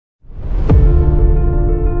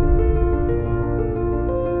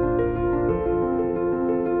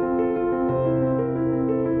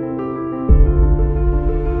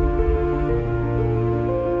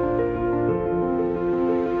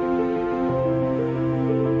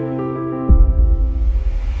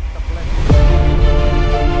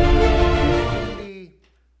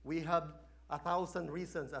1,000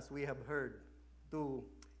 reasons, as we have heard, to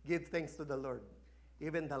give thanks to the Lord.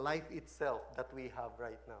 Even the life itself that we have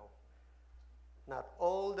right now. Not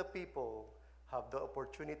all the people have the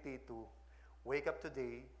opportunity to wake up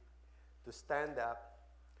today, to stand up,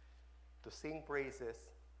 to sing praises.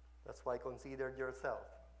 That's why consider yourself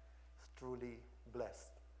truly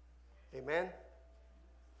blessed. Amen?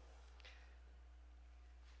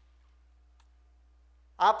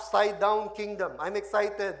 Upside down kingdom. I'm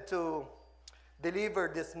excited to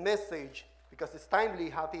deliver this message because it's timely.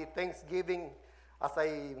 Happy Thanksgiving. As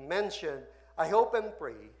I mentioned, I hope and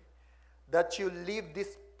pray that you leave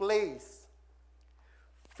this place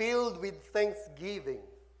filled with thanksgiving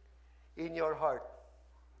in your heart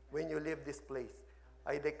when you leave this place.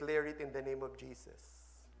 I declare it in the name of Jesus.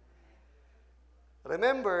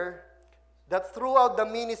 Remember that throughout the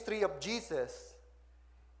ministry of Jesus,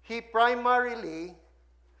 he primarily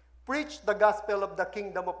preached the gospel of the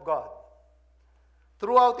kingdom of God.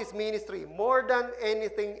 Throughout his ministry, more than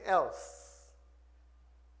anything else.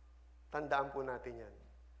 Tandaan po natin yan.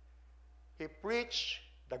 He preached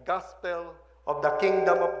the gospel of the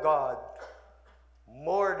kingdom of God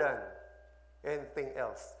more than anything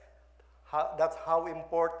else. That's how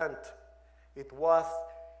important it was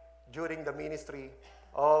during the ministry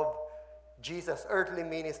of Jesus' earthly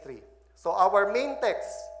ministry. So our main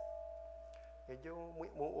text, medyo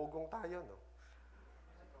muugong tayo, no?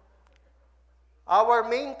 Our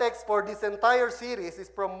main text for this entire series is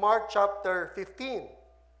from Mark chapter 15.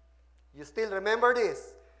 You still remember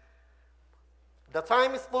this? The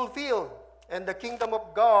time is fulfilled and the kingdom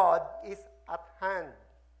of God is at hand.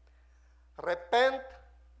 Repent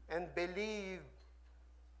and believe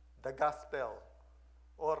the gospel,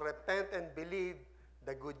 or repent and believe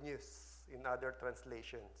the good news in other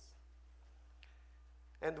translations.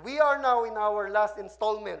 And we are now in our last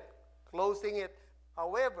installment, closing it.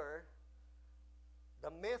 However,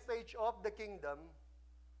 the message of the kingdom.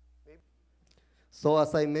 So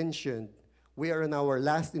as I mentioned, we are in our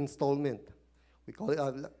last installment.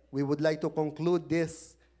 We would like to conclude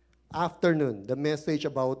this afternoon, the message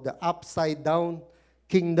about the upside down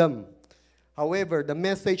kingdom. However, the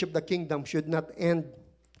message of the kingdom should not end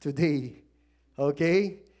today,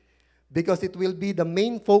 okay? Because it will be the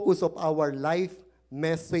main focus of our life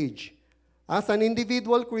message. As an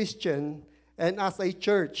individual Christian and as a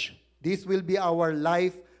church, this will be our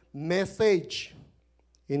life message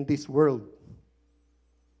in this world.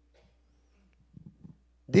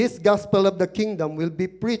 This gospel of the kingdom will be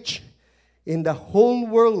preached in the whole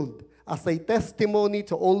world as a testimony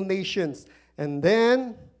to all nations. And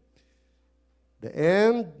then, the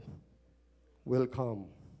end will come.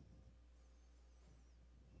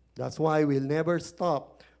 That's why we'll never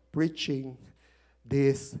stop preaching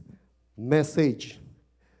this message.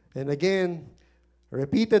 And again,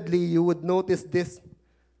 repeatedly, you would notice this.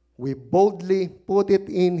 We boldly put it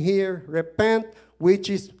in here, repent,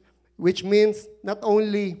 which means not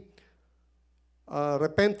only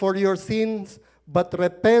repent for your sins, but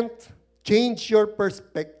repent, change your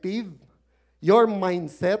perspective, your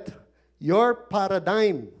mindset, your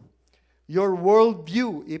paradigm, your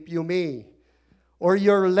worldview, if you may, or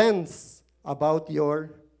your lens about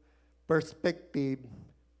your perspective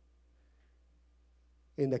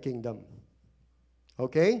in the kingdom.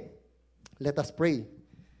 Okay? Let us pray.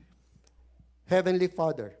 Heavenly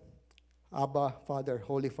Father, Abba, Father,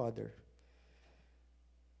 Holy Father,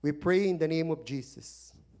 we pray in the name of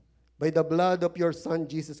Jesus. By the blood of your Son,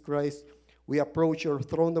 Jesus Christ, we approach your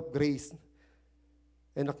throne of grace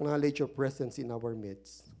and acknowledge your presence in our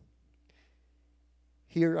midst.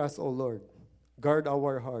 Hear us, O Lord. Guard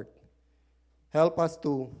our heart. Help us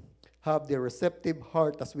to have the receptive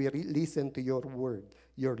heart as we listen to your word,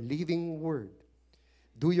 your living word.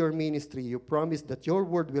 Do your ministry. You promise that your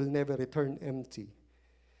word will never return empty.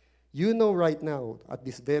 You know right now, at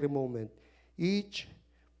this very moment, each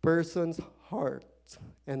person's heart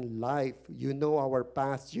and life. You know our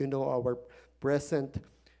past. You know our present.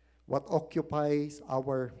 What occupies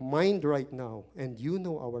our mind right now. And you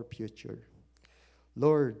know our future.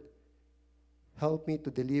 Lord, help me to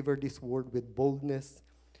deliver this word with boldness.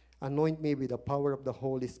 Anoint me with the power of the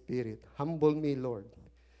Holy Spirit. Humble me, Lord.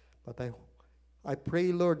 But I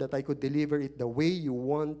pray, Lord, that I could deliver it the way you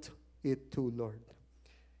want it to, Lord.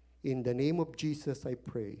 In the name of Jesus, I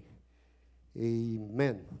pray.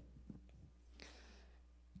 Amen.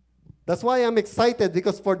 That's why I'm excited,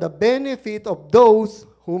 because for the benefit of those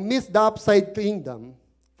who missed the upside kingdom,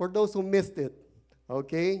 for those who missed it,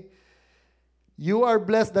 okay, you are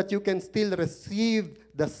blessed that you can still receive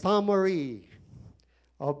the summary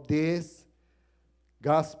of this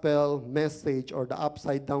gospel message or the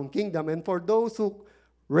upside down kingdom. And for those who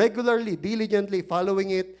regularly, diligently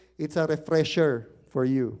following it, it's a refresher for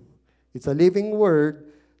you. It's a living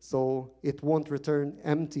word, so it won't return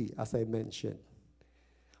empty, as I mentioned.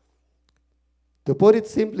 To put it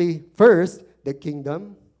simply, first, the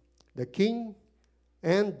kingdom, the king,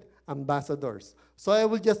 and ambassadors. So I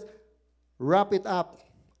will just wrap it up,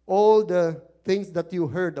 all the things that you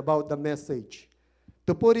heard about the message.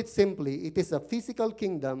 To put it simply, it is a physical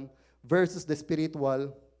kingdom versus the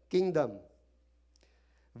spiritual kingdom.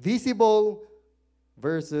 Visible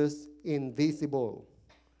versus invisible.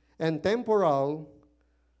 And temporal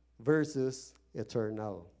versus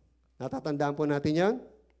eternal. Natatandaan po natin yan?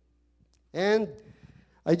 And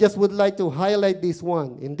I just would like to highlight this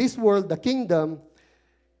one. In this world, the kingdom,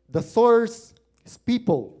 the source is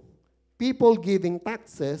people. People giving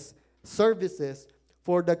taxes, services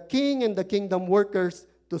for the king and the kingdom workers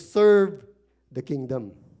to serve the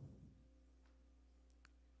kingdom.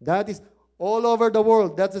 That is all over the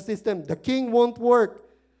world. That's the system. The king won't work.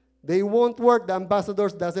 They won't work. The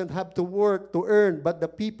ambassadors doesn't have to work to earn, but the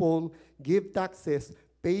people give taxes,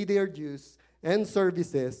 pay their dues and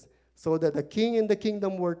services so that the king and the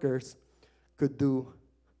kingdom workers could do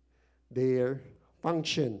their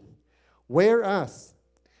function. Whereas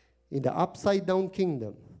in the upside down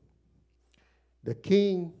kingdom, the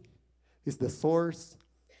king is the source.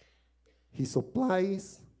 He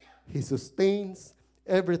supplies, he sustains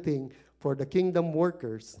everything for the kingdom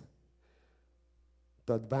workers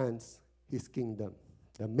to advance his kingdom.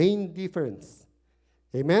 The main difference.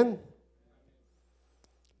 Amen?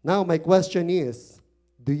 Now, my question is,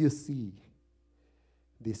 do you see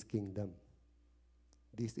this kingdom?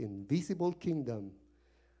 This invisible kingdom,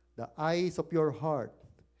 the eyes of your heart,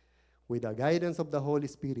 with the guidance of the Holy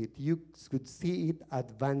Spirit, you could see it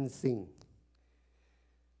advancing.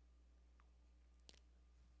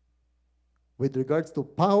 With regards to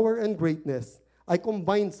power and greatness, I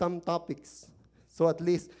combined some topics, so at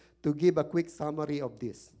least to give a quick summary of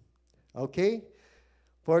this. Okay?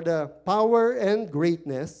 For the power and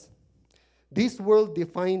greatness, this world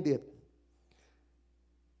defined it.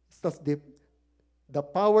 The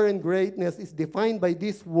power and greatness is defined by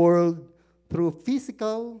this world through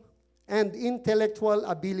physical and intellectual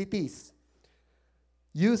abilities.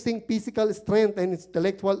 Using physical strength and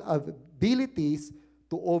intellectual abilities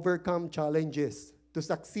to overcome challenges, to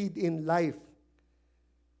succeed in life.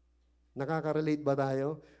 Nakaka-relate ba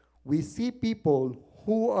tayo? We see people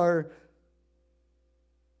who are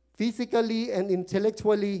physically and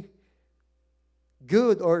intellectually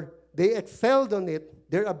good, or they excelled on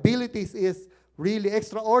it, their abilities is really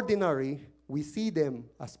extraordinary. We see them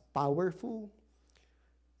as powerful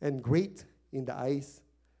and great in the eyes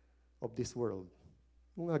of this world.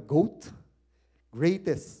 Mga GOAT,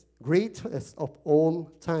 greatest of all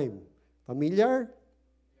time. Familiar?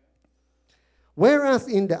 Whereas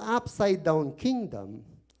in the upside down kingdom,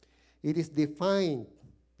 it is defined,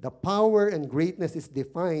 the power and greatness is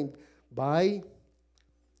defined by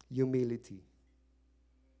humility.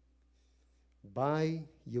 By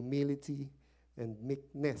humility and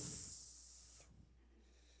meekness.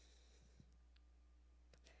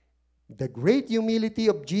 The great humility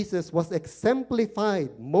of Jesus was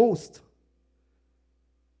exemplified most,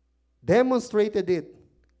 demonstrated it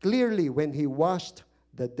clearly when he washed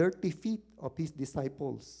the dirty feet of his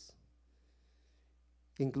disciples,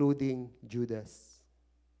 including Judas.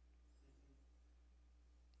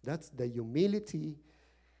 That's the humility.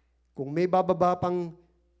 Kung may bababa pang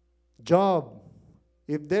job,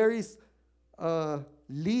 if there is a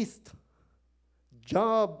least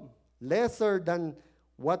job lesser than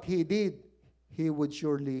what he did, he would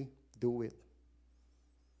surely do it.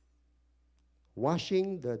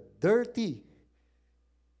 Washing the dirty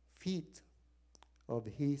feet of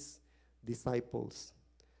his disciples.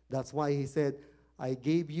 That's why he said, I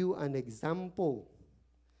gave you an example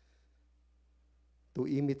to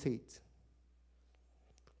imitate.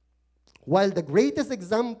 While the greatest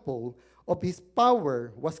example of his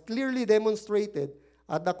power was clearly demonstrated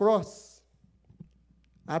at the cross.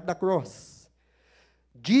 At the cross.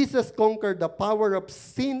 Jesus conquered the power of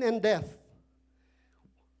sin and death.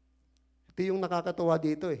 Ito yung nakakatuwa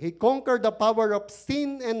dito. He conquered the power of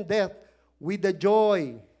sin and death with the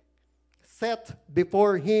joy set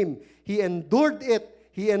before him. He endured it.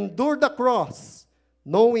 He endured the cross,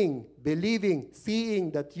 knowing, believing,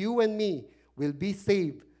 seeing that you and me will be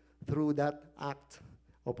saved through that act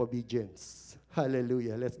of obedience.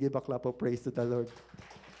 Hallelujah. Let's give a clap of praise to the Lord.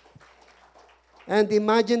 And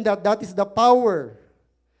imagine that that is the power.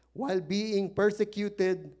 While being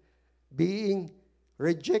persecuted, being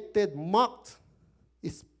rejected, mocked,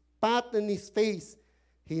 spat in his face,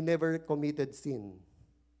 he never committed sin.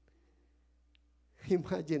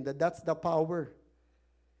 Imagine that that's the power.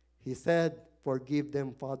 He said, forgive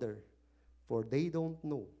them, Father, for they don't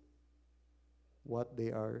know what they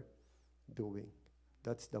are doing.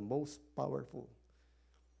 That's the most powerful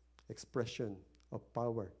expression of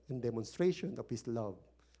power and demonstration of His love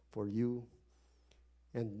for you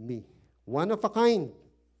and me. One of a kind.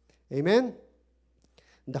 Amen?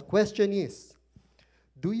 The question is,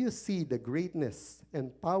 do you see the greatness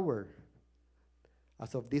and power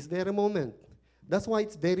as of this very moment? That's why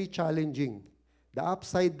it's very challenging. The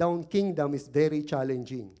upside-down kingdom is very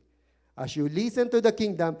challenging. As you listen to the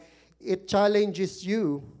kingdom, it challenges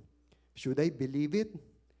you. Should I believe it?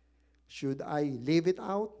 Should I leave it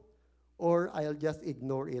out? Or I'll just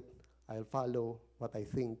ignore it. I'll follow what I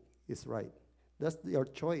think is right. That's your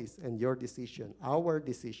choice and your decision, our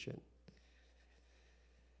decision.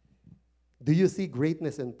 Do you see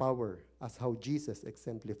greatness and power as how Jesus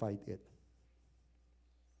exemplified it?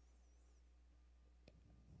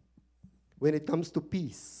 When it comes to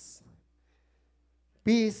peace,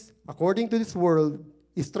 peace, according to this world,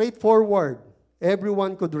 is straightforward.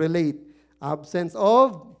 Everyone could relate. Absence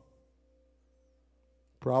of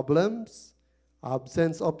problems,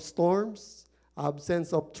 absence of storms,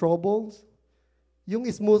 absence of troubles,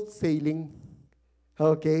 yung smooth sailing,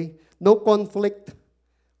 okay? No conflict,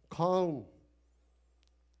 calm.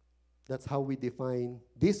 That's how we define,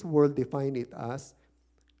 this world define it as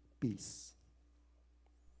peace.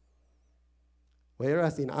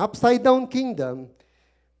 Whereas in upside-down kingdom,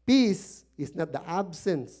 peace is not the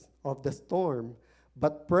absence of the storm,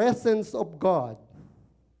 but presence of God.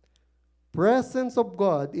 Presence of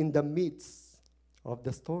God in the midst of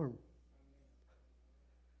the storm.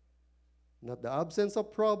 Not the absence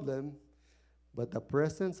of problem, but the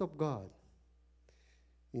presence of God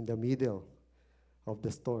in the middle of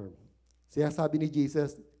the storm. Siya sabi ni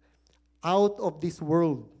Jesus, out of this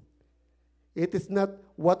world. It is not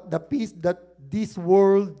what the peace that this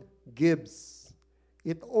world gives.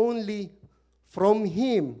 It only from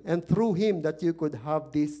Him and through Him that you could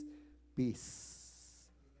have this peace.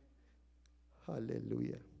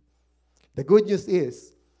 Hallelujah. The good news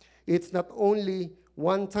is, it's not only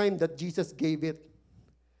one time that Jesus gave it.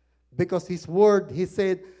 Because His word, He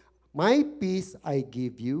said, my peace I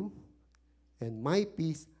give you, and my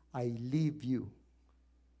peace I leave you.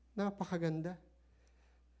 Napakaganda.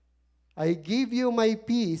 I give you my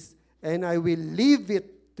peace, and I will leave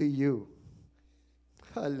it to you.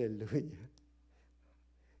 Hallelujah.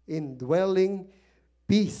 Indwelling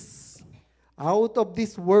peace out of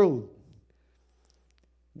this world.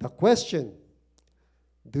 The question,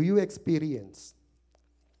 do you experience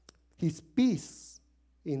His peace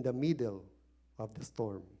in the middle of the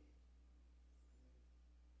storm?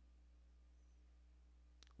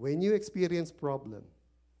 When you experience problem,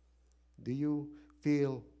 do you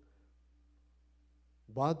feel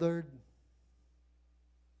bothered,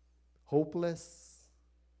 hopeless,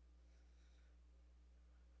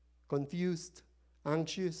 confused,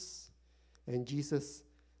 anxious? And Jesus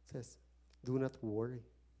says, do not worry.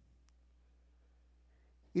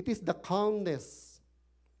 It is the calmness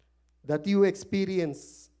that you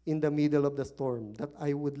experience in the middle of the storm that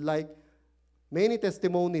I would like many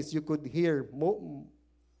testimonies. You could hear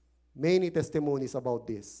many testimonies about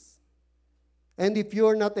this. And if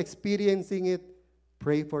you're not experiencing it,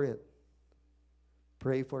 pray for it.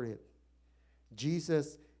 Pray for it.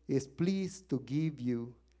 Jesus is pleased to give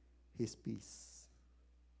you His peace.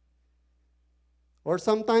 Or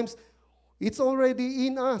sometimes it's already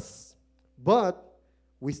in us, but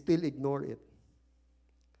we still ignore it.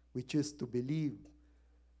 We choose to believe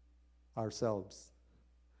ourselves.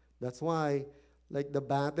 That's why, like the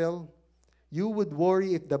battle, you would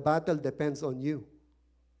worry if the battle depends on you,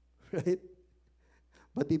 right?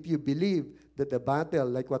 But if you believe that the battle,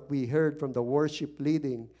 like what we heard from the worship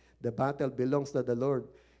leading, the battle belongs to the Lord,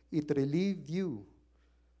 it relieves you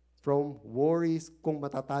from worries kung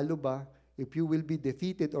matatalo ba, if you will be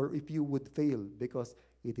defeated or if you would fail, because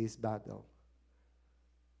it is battle.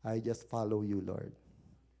 I just follow you, Lord.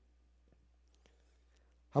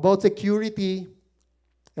 How about security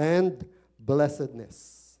and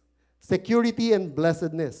blessedness? Security and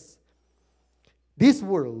blessedness. This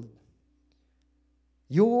world,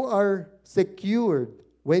 you are secured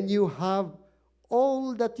when you have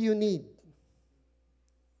all that you need.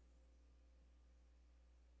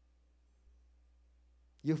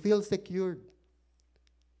 You feel secured.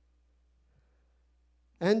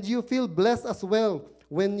 And you feel blessed as well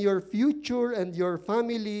when your future and your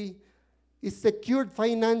family is secured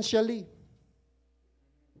financially.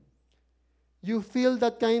 You feel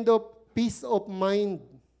that kind of peace of mind.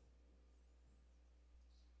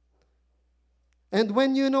 And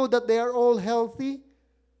when you know that they are all healthy,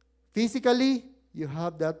 physically, you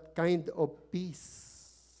have that kind of peace.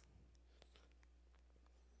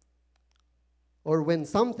 Or when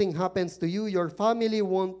something happens to you, your family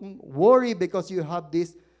won't worry because you have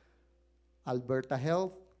this Alberta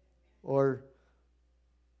Health, or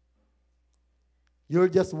you're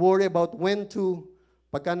just worried about when to,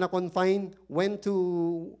 pagka na-confine, when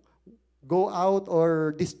to go out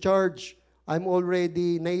or discharge. I'm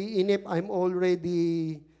already naiinip, I'm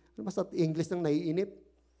already, ano ba sa English ng naiinip?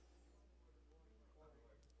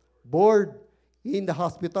 Bored in the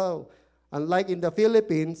hospital. Unlike in the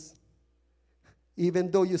Philippines,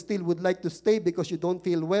 even though you still would like to stay because you don't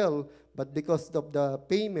feel well, but because of the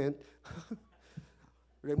payment,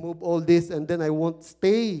 remove all this and then I won't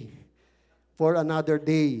stay for another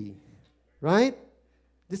day. Right?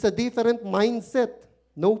 This is a different mindset.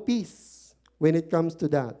 No peace when it comes to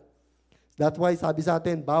that. That's why sabi sa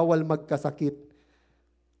atin, bawal magkasakit.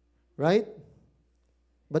 Right?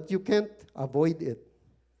 But you can't avoid it.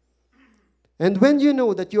 And when you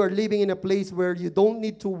know that you are living in a place where you don't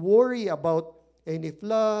need to worry about any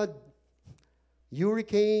flood,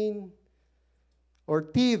 hurricane, or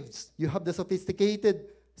thieves, you have the sophisticated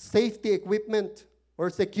safety equipment or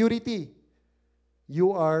security,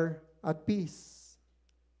 you are at peace.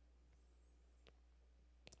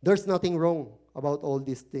 There's nothing wrong about all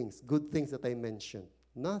these things, good things that I mentioned.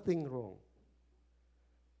 Nothing wrong.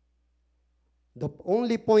 The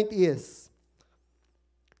only point is,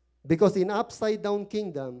 because in upside down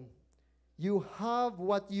kingdom, you have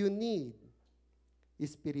what you need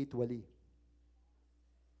spiritually.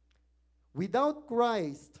 Without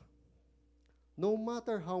Christ, no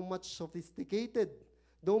matter how much sophisticated,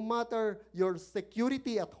 no matter your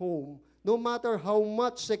security at home, no matter how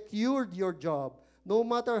much secured your job, no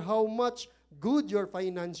matter how much good your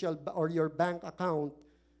financial or your bank account,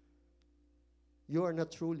 you are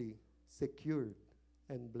not truly secured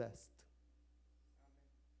and blessed.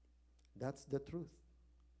 That's the truth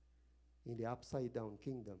in the upside down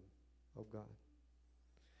kingdom of God.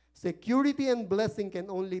 Security and blessing can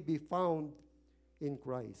only be found in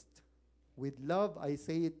Christ. With love, I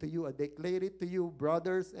say it to you, I declare it to you,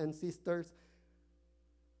 brothers and sisters.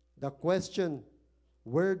 The question,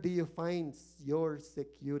 where do you find your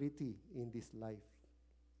security in this life?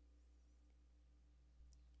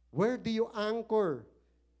 Where do you anchor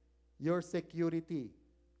your security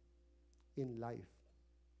in life?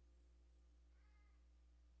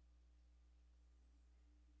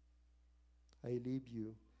 I leave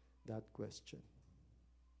you that question.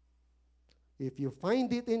 If you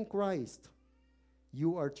find it in Christ,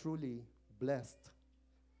 you are truly blessed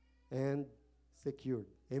and secured.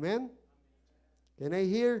 Amen? Can I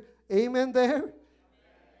hear amen there?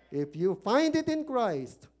 If you find it in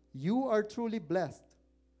Christ, you are truly blessed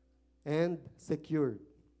and secured.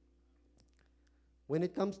 When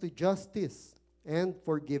it comes to justice and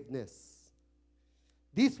forgiveness,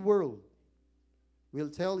 this world will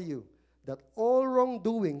tell you that all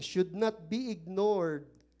wrongdoing should not be ignored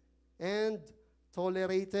and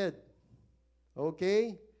tolerated.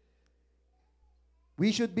 Okay?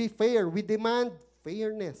 We should be fair. We demand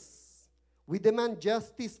fairness. We demand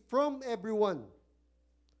justice from everyone.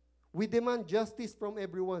 We demand justice from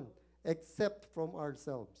everyone except from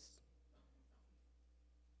ourselves.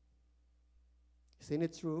 Isn't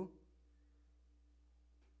it true?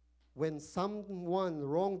 When someone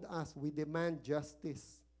wronged us, we demand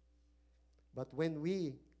justice. But when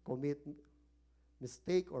we commit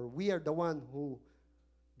mistake or we are the one who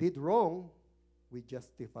did wrong, we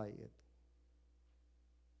justify it.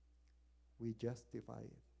 We justify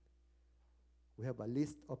it. We have a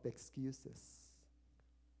list of excuses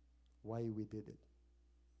why we did it.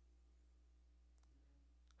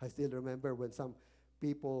 I still remember when some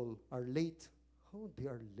people are late. Oh, they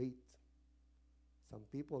are late. Some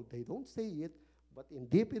people, they don't say it, but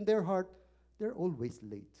deep in their heart, they're always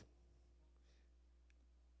late.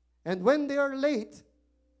 And when they are late,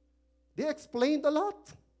 they explained a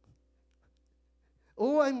lot.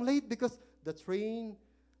 Oh, I'm late because the train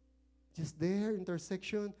just there,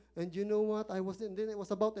 intersection, and you know what, and then it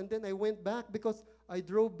was about, and then I went back because I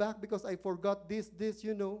drove back because I forgot this,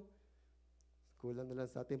 you know. Kulang na lang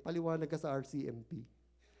sa atin, paliwanag ka sa RCMP.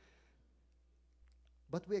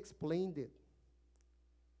 But we explained it.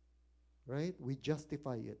 Right? We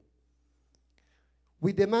justify it.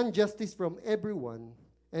 We demand justice from everyone,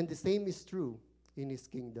 and the same is true in His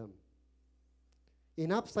kingdom.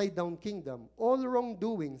 In upside down kingdom, all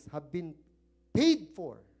wrongdoings have been paid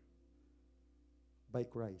for by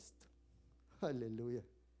Christ. Hallelujah.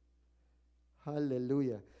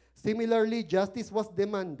 Hallelujah. Similarly, justice was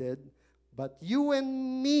demanded, but you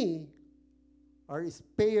and me are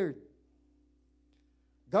spared.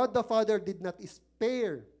 God the Father did not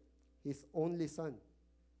spare His only Son.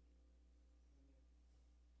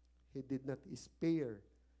 He did not spare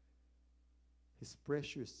His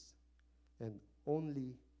precious and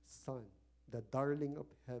only Son, the darling of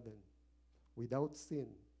heaven, without sin.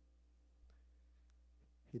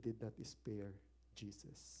 He did not spare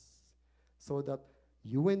Jesus, so that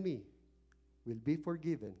you and me will be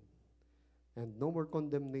forgiven and no more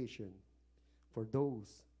condemnation for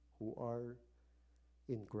those who are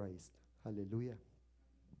in Christ. Hallelujah.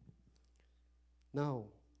 Now,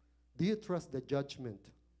 do you trust the judgment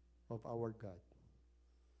of our God?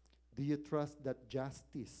 Do you trust that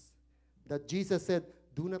justice that Jesus said,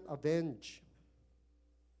 do not avenge,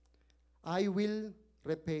 I will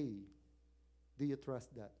repay? Do you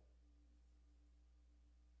trust that?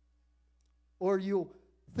 Or you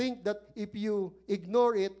think that if you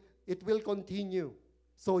ignore it, it will continue,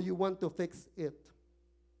 so you want to fix it?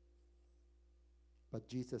 But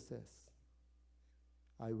Jesus says,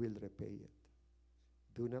 I will repay it.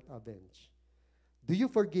 Do not avenge. Do you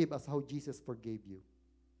forgive as how Jesus forgave you?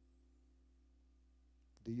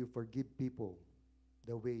 Do you forgive people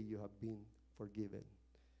the way you have been forgiven?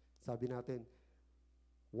 Sabi natin,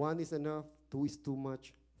 1 is enough, 2 is too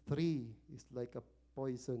much, 3 is like a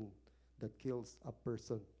poison that kills a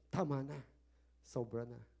person. Tama na. Sobra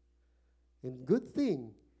na. And good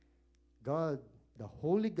thing, God, the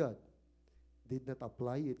Holy God, did not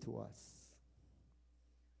apply it to us.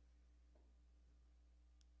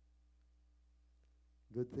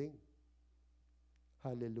 Good thing.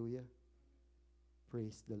 Hallelujah.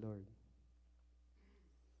 Praise the Lord.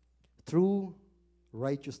 True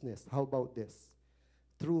righteousness. How about this?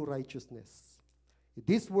 True righteousness. In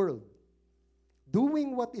this world,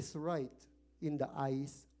 doing what is right in the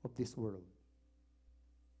eyes of this world.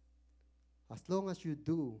 As long as you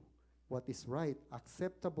do what is right,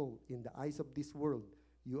 acceptable in the eyes of this world,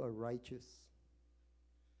 you are righteous.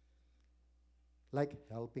 Like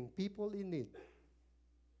helping people in need.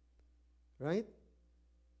 Right?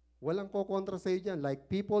 Walang kokontra sa'yo dyan. Like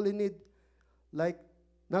people in need, like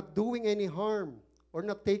not doing any harm or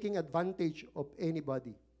not taking advantage of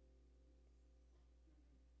anybody.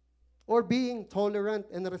 Or being tolerant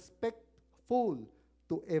and respectful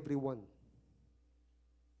to everyone.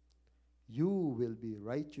 You will be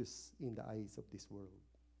righteous in the eyes of this world.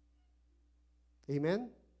 Amen?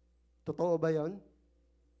 Totoo ba yon?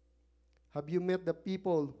 Have you met the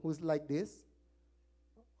people who's like this?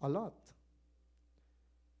 A lot.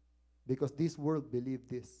 Because this world believes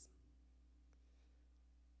this.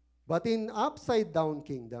 But in upside down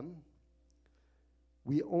kingdom,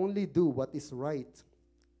 we only do what is right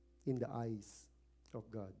in the eyes of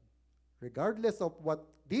God. Regardless of what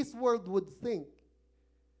this world would think,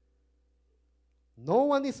 no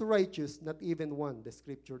one is righteous, not even one, the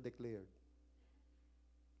scripture declared.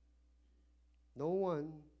 No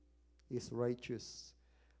one is righteous.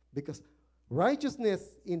 Because righteousness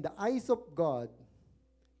in the eyes of God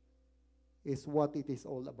is what it is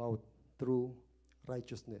all about, true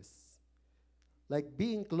righteousness. Like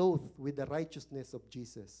being clothed with the righteousness of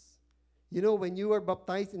Jesus. You know, when you were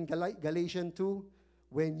baptized in Galatians 2,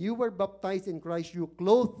 when you were baptized in Christ, you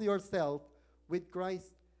clothed yourself with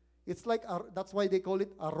Christ. It's like, that's why they call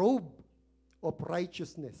it a robe of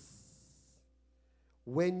righteousness.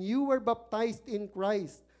 When you were baptized in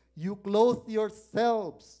Christ, you clothed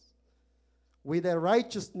yourselves with the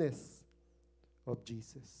righteousness of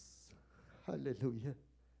Jesus. Hallelujah.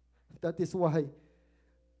 That is why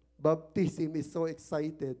baptism is so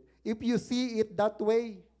excited. If you see it that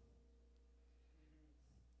way,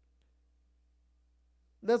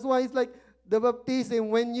 that's why it's like the baptism,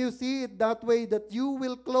 when you see it that way, that you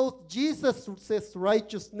will clothe Jesus'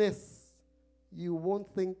 righteousness, you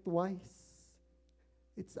won't think twice.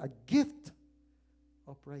 It's a gift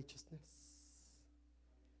of righteousness.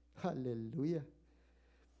 Hallelujah.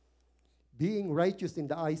 Being righteous in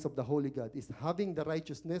the eyes of the Holy God is having the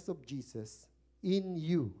righteousness of Jesus in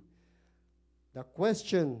you. The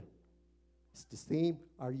question is the same.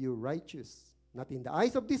 Are you righteous? Not in the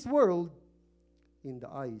eyes of this world, in the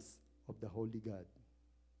eyes of the Holy God.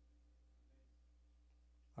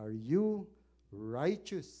 Are you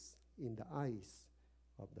righteous in the eyes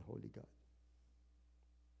of the Holy God?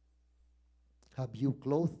 Have you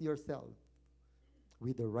clothed yourself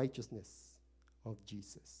with the righteousness of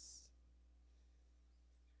Jesus?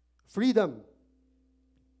 Freedom.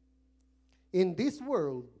 In this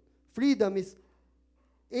world, freedom is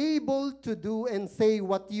able to do and say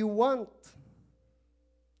what you want.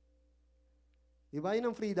 Diba yun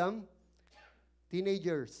ang freedom?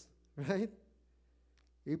 Teenagers, right?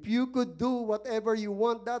 If you could do whatever you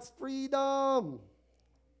want, that's freedom.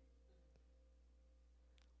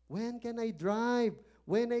 When can I drive?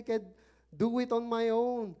 When I can do it on my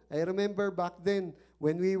own? I remember back then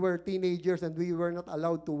when we were teenagers and we were not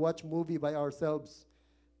allowed to watch movie by ourselves.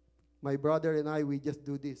 My brother and I, we just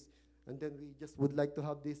do this. And then we just would like to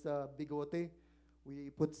have this bigote. We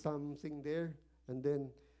put something there. And then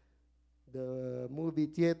the movie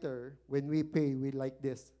theater, when we pay, we like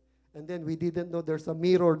this. And then we didn't know there's a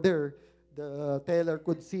mirror there. The teller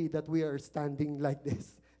could see that we are standing like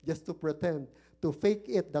this, just to pretend, to fake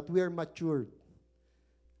it that we are matured.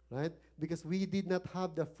 Right? Because we did not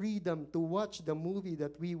have the freedom to watch the movie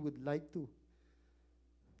that we would like to.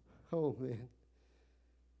 Oh, man.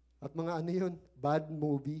 At mga ano yun? Bad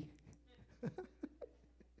movie.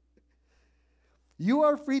 You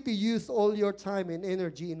are free to use all your time and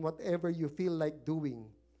energy in whatever you feel like doing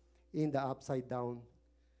in the upside down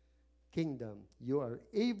kingdom. You are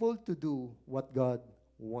able to do what God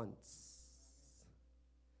wants.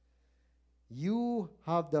 You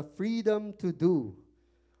have the freedom to do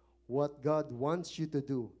what God wants you to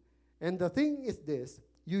do. And the thing is this,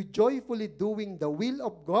 you joyfully doing the will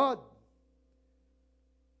of God.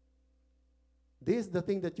 This is the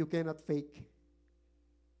thing that you cannot fake.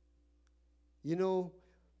 You know,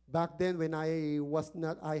 back then when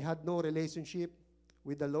I had no relationship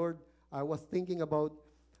with the Lord, I was thinking about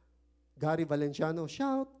Gary Valenciano,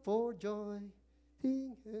 shout for joy,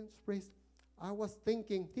 sing and praise. I was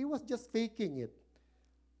thinking, he was just faking it.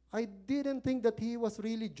 I didn't think that he was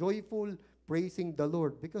really joyful praising the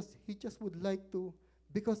Lord because he just would like to,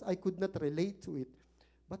 because I could not relate to it.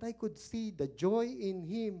 But I could see the joy in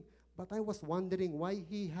him, but I was wondering why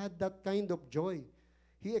he had that kind of joy.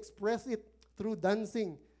 He expressed it through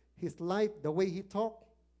dancing, his life, the way he talked,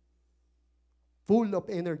 full of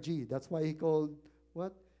energy. That's why he called,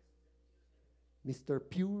 what? Mr.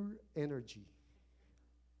 Pure Energy.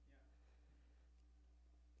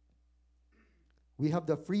 We have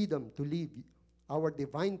the freedom to live our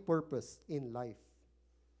divine purpose in life.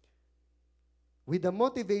 With the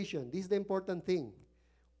motivation, this is the important thing.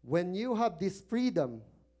 When you have this freedom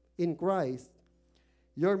in Christ,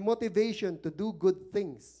 your motivation to do good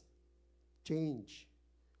things change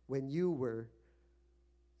when you were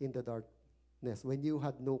in the darkness, when you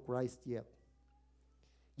had no Christ yet.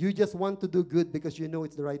 You just want to do good because you know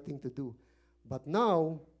it's the right thing to do. But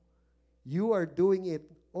now, you are doing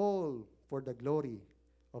it all for the glory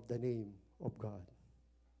of the name of God.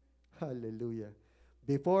 Hallelujah.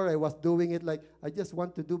 Before I was doing it like, I just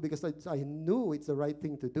want to do because I knew it's the right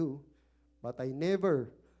thing to do, but I never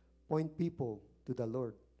point people to the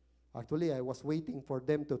Lord. Actually, I was waiting for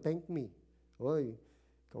them to thank me. Oy,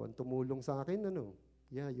 ikaw ang tumulong sa akin, ano?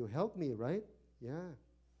 Yeah, you helped me, right? Yeah.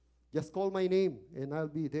 Just call my name and I'll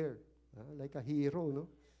be there. Like a hero, no?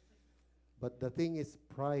 But the thing is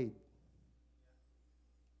pride.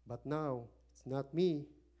 But now, it's not me,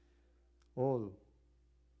 all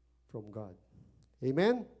from God.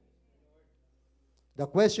 Amen? The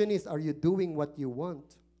question is, are you doing what you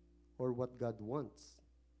want or what God wants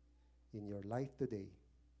in your life today?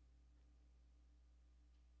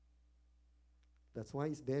 That's why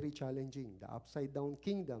it's very challenging. The upside down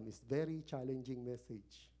kingdom is very challenging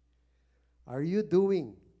message. Are you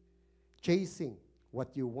doing, chasing what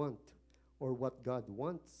you want or what God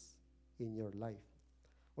wants in your life?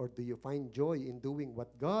 Or do you find joy in doing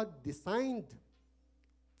what God designed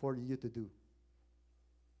for you to do?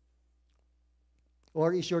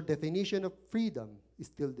 Or is your definition of freedom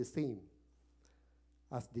still the same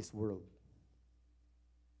as this world?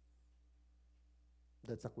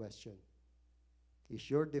 That's a question. Is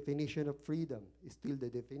your definition of freedom still the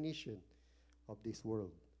definition of this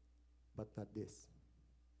world, but not this?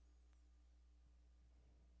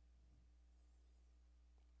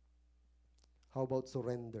 How about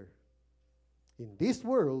surrender? In this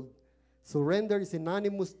world, surrender is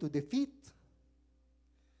synonymous to defeat,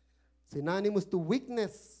 synonymous to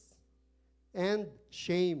weakness and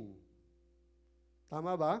shame.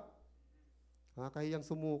 Tama ba? Nakakahiyang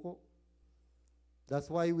sumuko. That's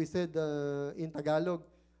why we said in Tagalog,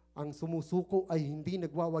 ang sumusuko ay hindi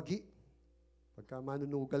nagwawagi. Pagka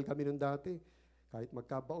manunugal kami nung dati, kahit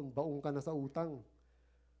magkabaon-baon ka na sa utang,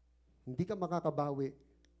 hindi ka makakabawi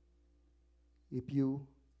if you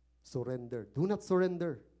surrender. Do not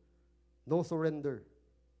surrender. No surrender.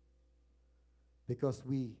 Because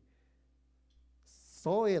we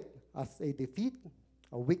saw it as a defeat,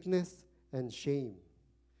 a weakness, and shame.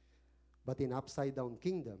 But in upside down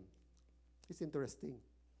kingdom, it's interesting.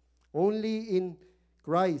 Only in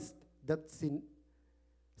Christ that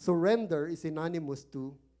surrender is synonymous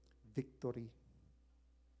to victory.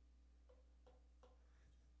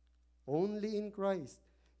 Only in Christ.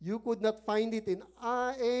 You could not find it in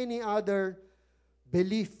any other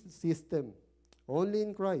belief system. Only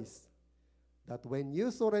in Christ. That when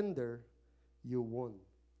you surrender, you won.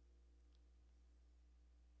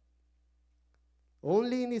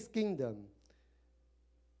 Only in His kingdom,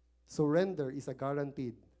 surrender is a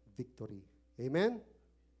guaranteed victory. Amen?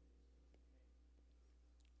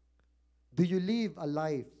 Do you live a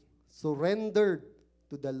life surrendered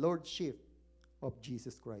to the Lordship of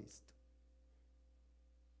Jesus Christ?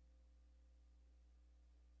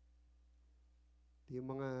 Yung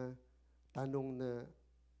mga tanong na,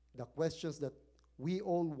 the questions that we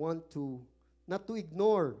all want to, not to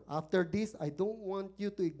ignore. After this, I don't want you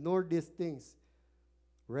to ignore these things.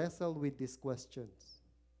 Wrestle with these questions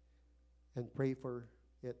and pray for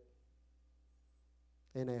it.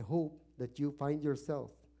 And I hope that you find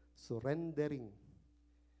yourself surrendering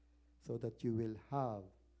so that you will have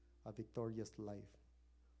a victorious life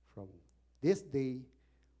from this day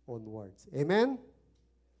onwards. Amen?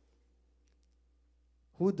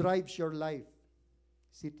 Who drives your life?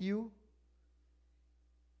 Is it you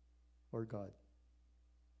or God?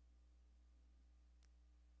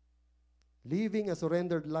 Living a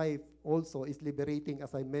surrendered life also is liberating,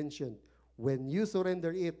 as I mentioned. When you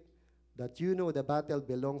surrender it, that you know the battle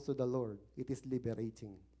belongs to the Lord, it is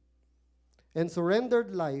liberating. And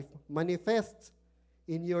surrendered life manifests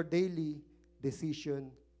in your daily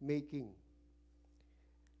decision making.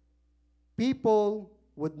 People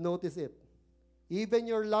would notice it. Even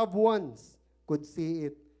your loved ones could see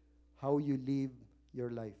it, how you live your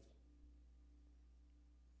life.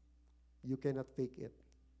 You cannot fake it.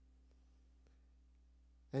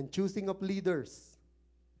 And choosing of leaders,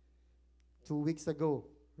 2 weeks ago,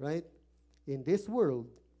 right? In this world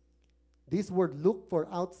look for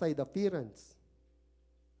outside appearance.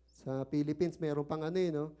 Sa Philippines, mayroon pang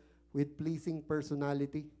no? With pleasing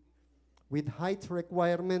personality. With height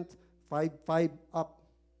requirement, 5'5" up.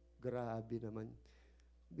 Grabe naman.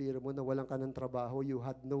 Biro mo na walang ka ng trabaho, you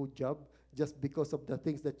had no job just because of the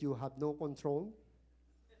things that you have no control.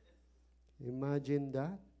 Imagine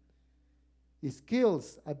that.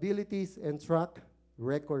 Skills, abilities, and track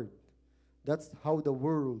record. That's how the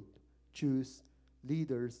world choose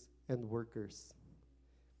leaders and workers.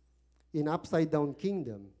 In upside-down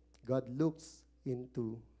kingdom, God looks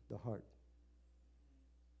into the heart.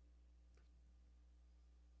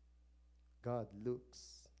 God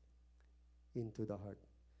looks into the heart.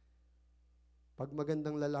 Pag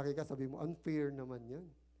magandang lalaki ka, sabi mo, unfair naman yan.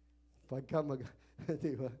 Pagka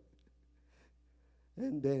di ba?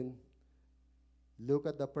 And then, look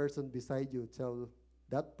at the person beside you. Tell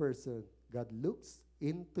that person, God looks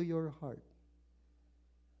into your heart.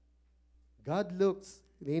 God looks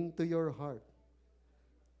into your heart.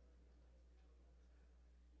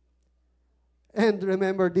 And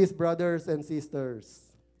remember this, brothers and sisters.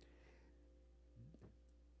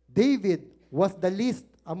 David was the least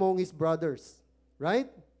among his brothers, right?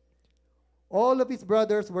 All of his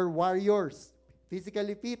brothers were warriors,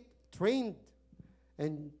 physically fit, trained.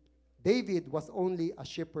 And David was only a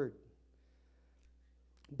shepherd.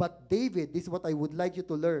 But David, this is what I would like you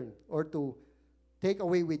to learn or to take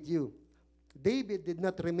away with you. David did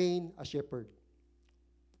not remain a shepherd.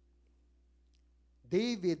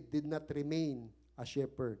 David did not remain a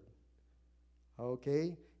shepherd.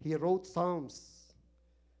 Okay? He wrote Psalms.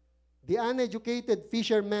 The uneducated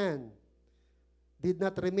fisherman did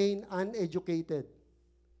not remain uneducated.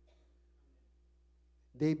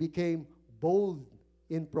 They became bold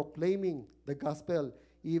in proclaiming the gospel.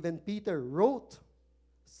 Even Peter wrote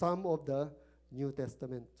some of the New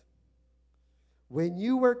Testament. When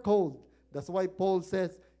you were called, that's why Paul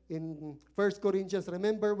says in 1 Corinthians,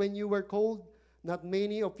 remember when you were called, not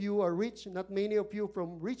many of you are rich, not many of you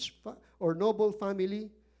from rich or noble family,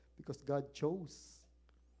 because God chose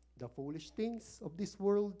the foolish things of this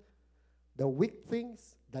world, the weak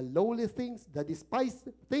things, the lowly things, the despised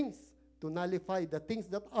things, to nullify the things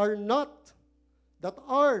that are not, that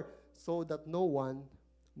are, so that no one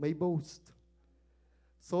may boast.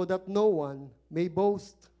 So that no one may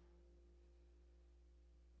boast.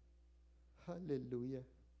 Hallelujah.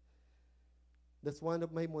 That's one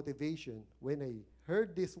of my motivation. When I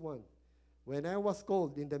heard this one, when I was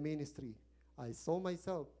called in the ministry, I saw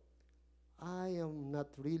myself, I am not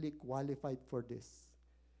really qualified for this.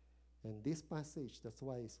 And this passage, that's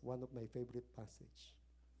why it's one of my favorite passages.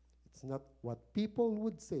 It's not what people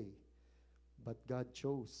would say, but God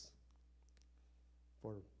chose.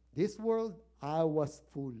 For this world, I was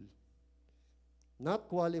full. Not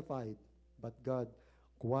qualified, but God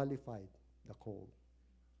qualified the call.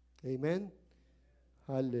 Amen?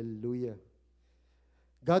 Hallelujah.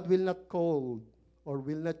 God will not call or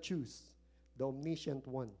will not choose the omniscient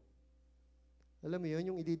one. Alam mo yun,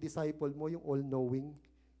 yung i-disciple mo, yung all-knowing.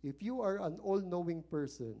 If you are an all-knowing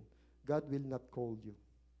person, God will not call you.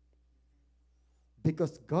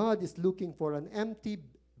 Because God is looking for an empty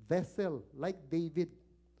vessel like David,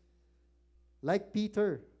 like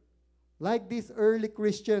Peter, like these early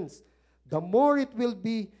Christians. The more it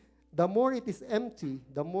is empty,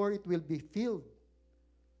 the more it will be filled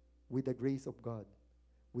with the grace of God,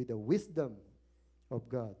 with the wisdom of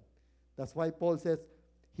God. That's why Paul says,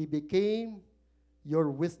 He became your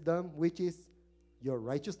wisdom, which is your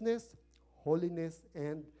righteousness, holiness,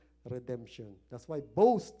 and redemption. That's why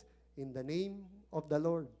boast in the name of the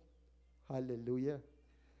Lord. Hallelujah.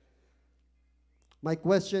 My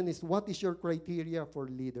question is, what is your criteria for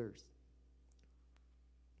leaders?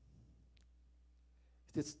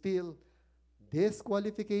 Is it still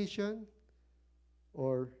disqualification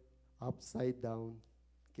or upside down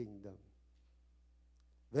kingdom?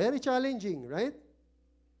 Very challenging, right?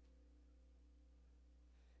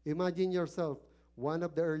 Imagine yourself, one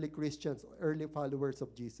of the early Christians, early followers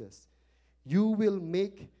of Jesus. You will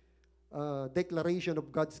make a declaration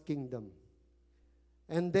of God's kingdom.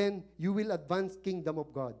 And then you will advance kingdom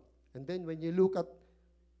of God. And then when you look at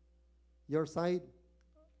your side,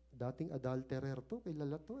 dating adulterer to,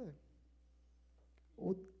 kilala to eh.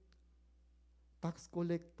 O, tax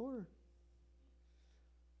collector.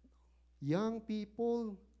 Young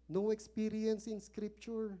people, no experience in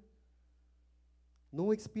scripture,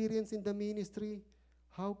 no experience in the ministry.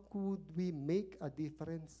 How could we make a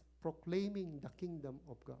difference proclaiming the kingdom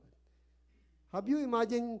of God? Have you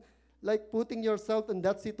imagined like putting yourself in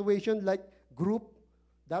that situation, like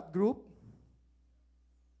that group?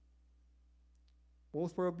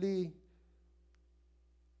 Most probably,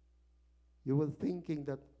 you will thinking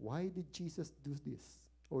that, why did Jesus do this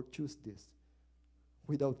or choose this?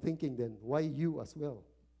 Without thinking then, why you as well?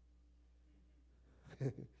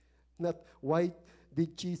 Not why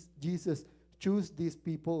did Jesus choose these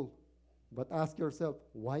people, but ask yourself,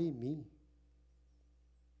 why me?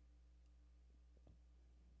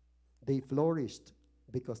 They flourished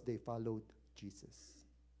because they followed Jesus.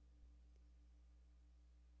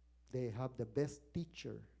 They have the best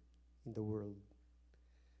teacher in the world.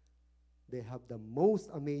 They have the most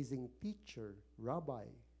amazing teacher, rabbi,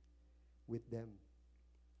 with them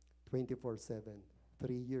 24/7,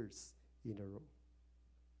 3 years in a row.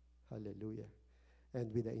 Hallelujah.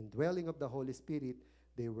 And with the indwelling of the Holy Spirit,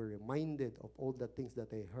 they were reminded of all the things that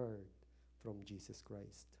they heard from Jesus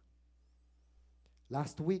Christ.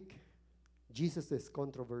 Last week, Jesus'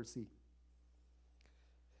 controversy.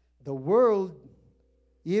 The world,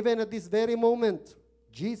 even at this very moment,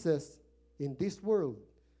 Jesus in this world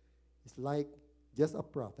is like just a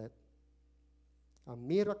prophet, a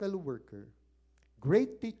miracle worker,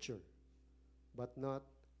 great teacher, but not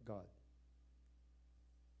God.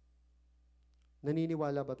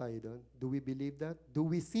 Naniniwala ba tayo doon? Do we believe that? Do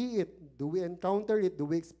we see it? Do we encounter it? Do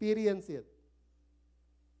we experience it?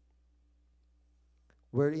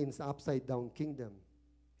 Wherein sa upside down kingdom,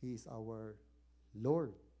 He is our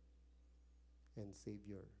Lord and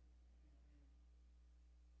Savior.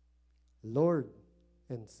 Lord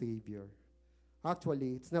and Savior.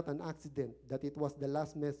 Actually, it's not an accident that it was the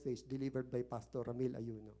last message delivered by Pastor Ramil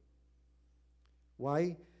Ayuno.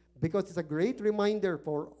 Why? Because it's a great reminder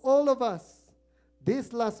for all of us,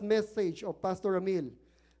 this last message of Pastor Ramil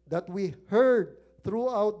that we heard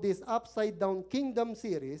throughout this Upside Down Kingdom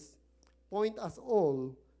series point us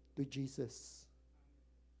all to Jesus.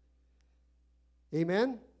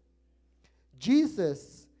 Amen?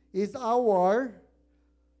 Jesus is our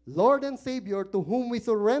Lord and Savior to whom we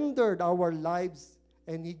surrendered our lives,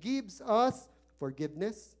 and He gives us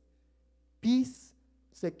forgiveness, peace,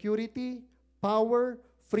 security, power,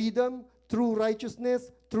 freedom, true righteousness,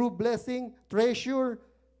 true blessing, treasure,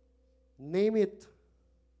 name it.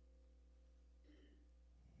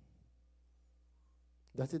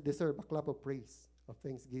 Does it deserve a clap of praise, of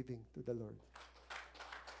thanksgiving to the Lord?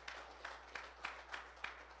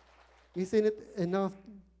 Isn't it enough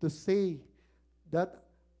to say that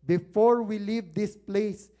before we leave this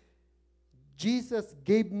place, Jesus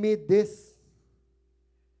gave me this?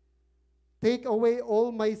 Take away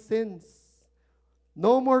all my sins.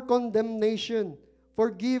 No more condemnation.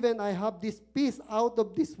 Forgiven, I have this peace out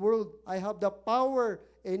of this world. I have the power,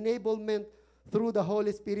 enablement through the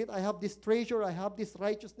Holy Spirit. I have this treasure. I have this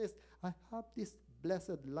righteousness. I have this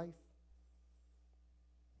blessed life.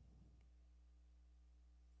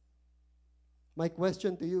 My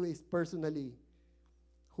question to you is personally,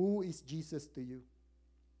 who is Jesus to you?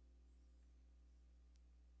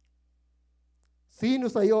 Sino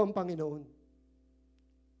sa iyo ang Panginoon?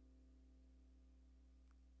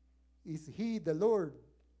 Is He the Lord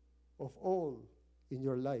of all in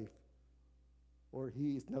your life? Or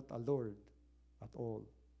He is not a Lord at all?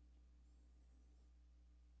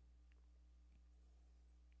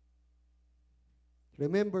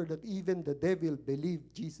 Remember that even the devil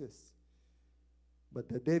believed Jesus, but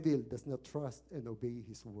the devil does not trust and obey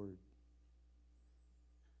His word.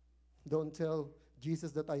 Don't tell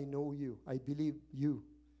Jesus that I know you, I believe you.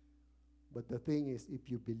 But the thing is, if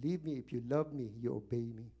you believe me, if you love me, you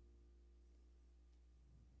obey me.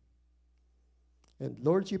 And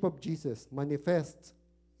Lordship of Jesus manifests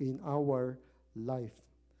in our life.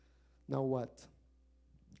 Now what?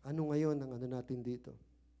 Ano ngayon ang natin dito?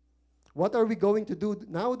 What are we going to do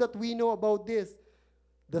now that we know about this?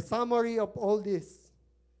 The summary of all this.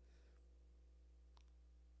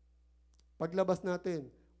 Paglabas natin,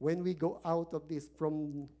 when we go out of this,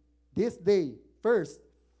 from this day, first,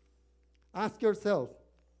 ask yourself,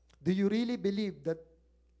 do you really believe that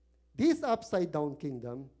this upside-down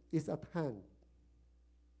kingdom is at hand?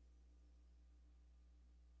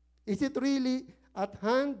 Is it really at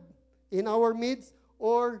hand in our midst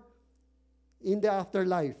or in the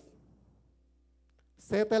afterlife?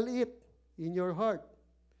 Settle it in your heart.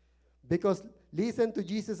 Because listen to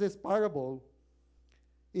Jesus' parable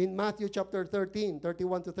in Matthew chapter 13,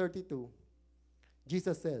 31 to 32.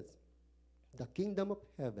 Jesus says, the kingdom of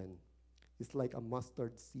heaven is like a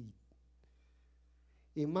mustard seed.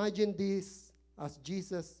 Imagine this as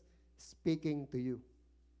Jesus speaking to you.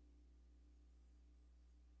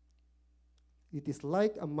 It is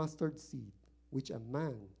like a mustard seed which a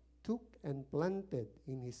man took and planted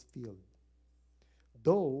in his field.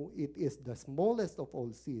 Though it is the smallest of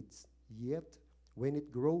all seeds, yet when it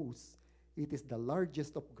grows, it is the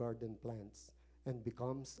largest of garden plants and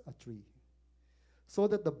becomes a tree, so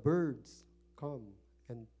that the birds come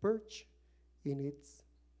and perch in its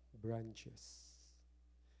branches.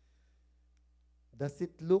 Does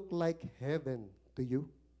it look like heaven to you?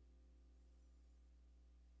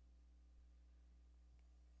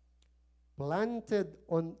 Planted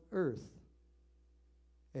on earth,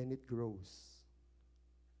 and it grows.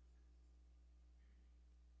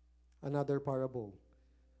 Another parable.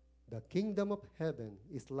 The kingdom of heaven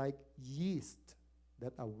is like yeast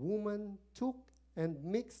that a woman took and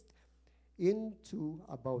mixed into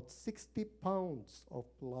about 60 pounds of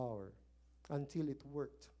flour until it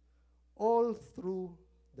worked all through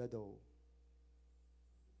the dough.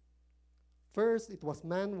 First, it was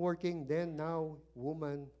man working, then now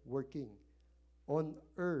woman working on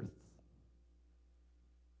earth.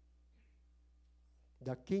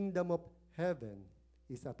 The kingdom of heaven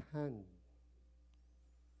is at hand.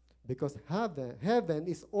 Because heaven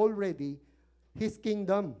is already His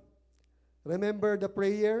kingdom. Remember the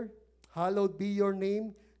prayer? Hallowed be your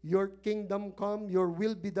name, your kingdom come, your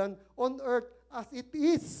will be done on earth as it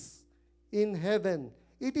is in heaven.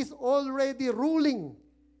 It is already ruling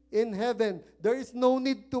in heaven. There is no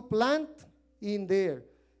need to plant in there.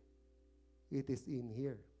 It is in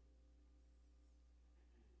here.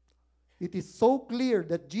 It is so clear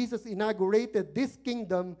that Jesus inaugurated this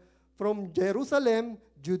kingdom from Jerusalem,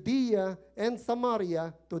 Judea, and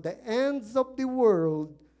Samaria to the ends of the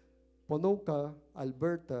world, Ponoka,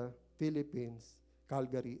 Alberta, Philippines,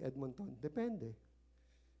 Calgary, Edmonton. Depende.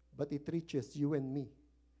 But it reaches you and me.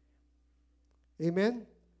 Amen?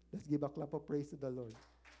 Let's give a clap of praise to the Lord.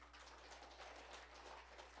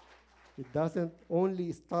 It doesn't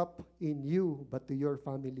only stop in you, but to your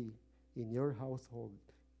family, in your household,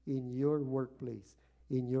 in your workplace,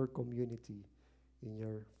 in your community, in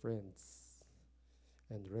your friends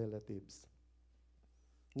and relatives.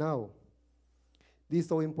 Now, this is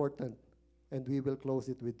so important, and we will close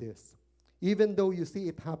it with this. Even though you see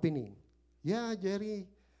it happening, yeah, Jerry,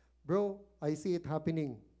 bro, I see it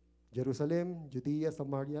happening. Jerusalem, Judea,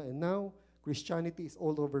 Samaria, and now Christianity is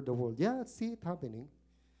all over the world. Yeah, I see it happening.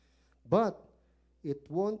 But it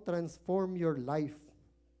won't transform your life.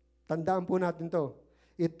 Tandaan po natin to.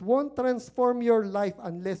 It won't transform your life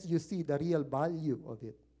unless you see the real value of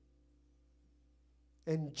it.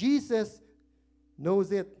 And Jesus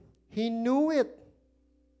knows it. He knew it.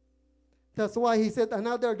 That's why He said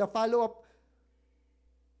the follow-up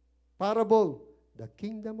parable. The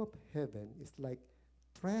kingdom of heaven is like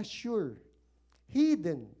treasure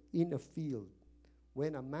hidden in a field.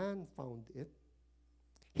 When a man found it,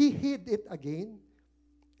 he hid it again,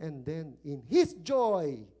 and then in his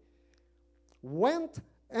joy, went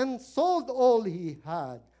and sold all he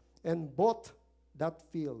had and bought that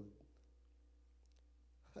field.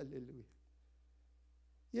 Hallelujah.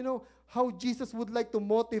 You know how Jesus would like to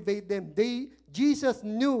motivate them. Jesus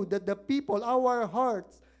knew that the people, our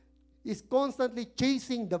hearts, is constantly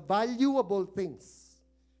chasing the valuable things.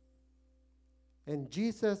 And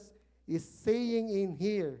Jesus is saying in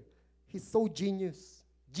here, he's so genius.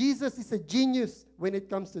 Jesus is a genius when it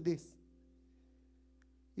comes to this.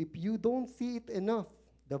 If you don't see it enough,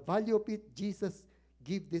 the value of it, Jesus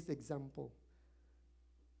give this example.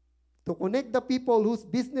 To connect the people whose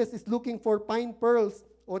business is looking for fine pearls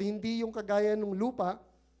or hindi yung kagaya ng lupa,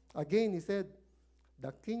 again, he said,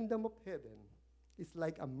 the kingdom of heaven is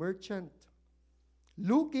like a merchant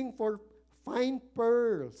looking for fine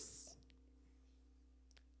pearls.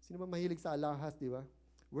 Sino ba mahilig sa alahas, di ba?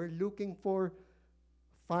 We're looking for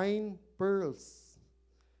fine pearls.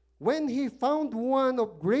 When he found one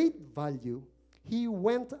of great value, he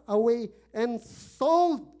went away and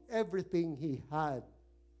sold everything he had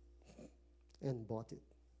and bought it.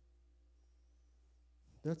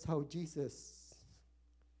 That's how Jesus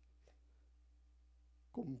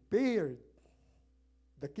compared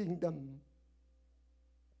the kingdom.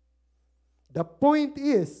 The point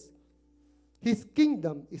is, his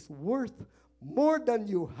kingdom is worth more than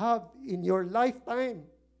you have in your lifetime.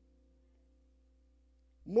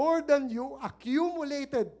 More than you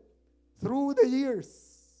accumulated through the years.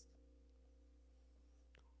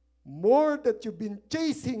 More that you've been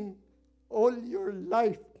chasing all your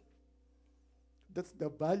life. That's the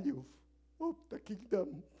value of the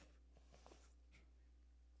kingdom.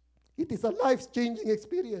 It is a life-changing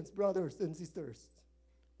experience, brothers and sisters,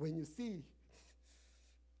 when you see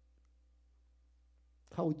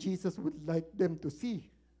how Jesus would like them to see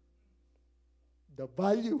the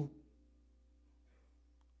value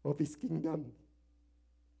of his kingdom.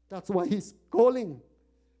 That's why he's calling.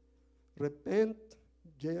 Repent,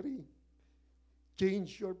 Jerry.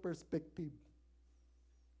 Change your perspective.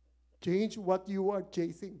 Change what you are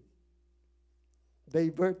chasing.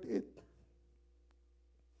 Divert it.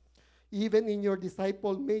 Even in your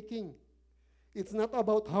disciple making, it's not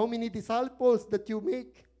about how many disciples that you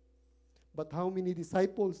make, but how many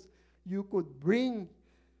disciples you could bring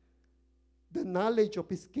the knowledge of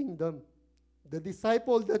his kingdom. The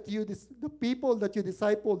people that you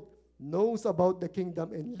discipled knows about the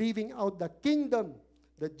kingdom and living out the kingdom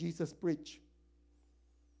that Jesus preached.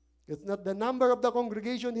 It's not the number of the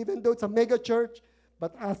congregation, even though it's a mega church,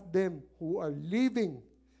 but ask them who are living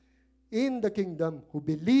in the kingdom, who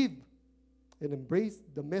believe and embrace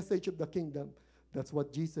the message of the kingdom. That's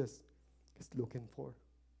what Jesus is looking for.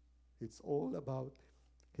 It's all about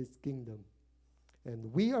his kingdom.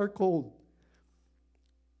 And we are called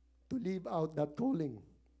to live out that calling.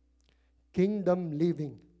 Kingdom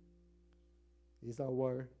living is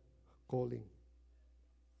our calling.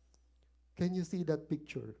 Can you see that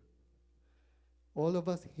picture? All of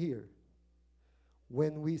us here,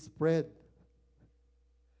 when we spread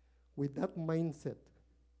with that mindset,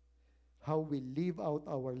 how we live out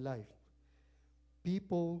our life,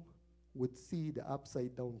 people would see the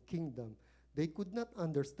upside down kingdom. They could not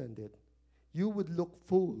understand it. You would look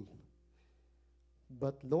fool.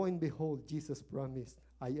 But lo and behold, Jesus promised,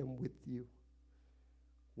 I am with you.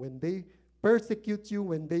 When they persecute you,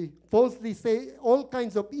 when they falsely say all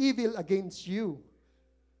kinds of evil against you,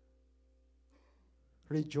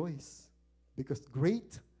 rejoice, because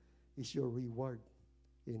great is your reward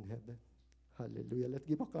in heaven. Hallelujah. Let's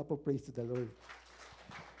give a cup of praise to the Lord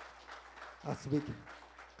as we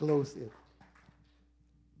close it.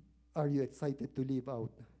 Are you excited to live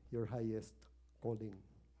out your highest calling,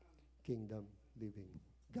 kingdom living?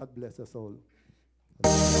 God bless us all.